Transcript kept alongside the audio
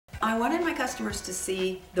I wanted my customers to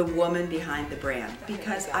see the woman behind the brand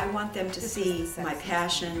because I want them to see my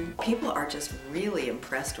passion. People are just really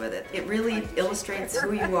impressed with it. It really illustrates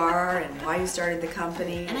who you are and why you started the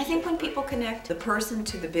company. And I think when people connect the person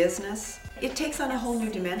to the business, it takes on a whole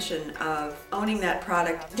new dimension of owning that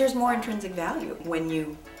product. There's more intrinsic value when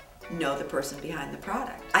you know the person behind the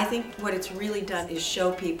product. I think what it's really done is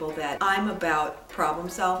show people that I'm about problem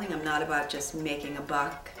solving. I'm not about just making a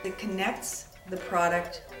buck. It connects the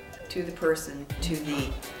product to the person, to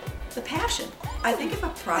the passion. I think if a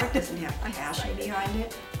product doesn't have passion behind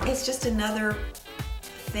it, it's just another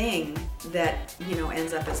thing that,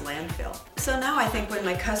 ends up as landfill. So now I think when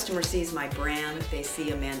my customer sees my brand, they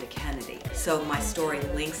see Amanda Kennedy. So my story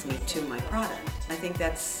links me to my product. I think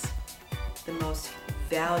that's the most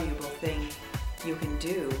valuable thing you can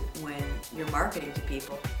do when you're marketing to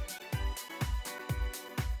people.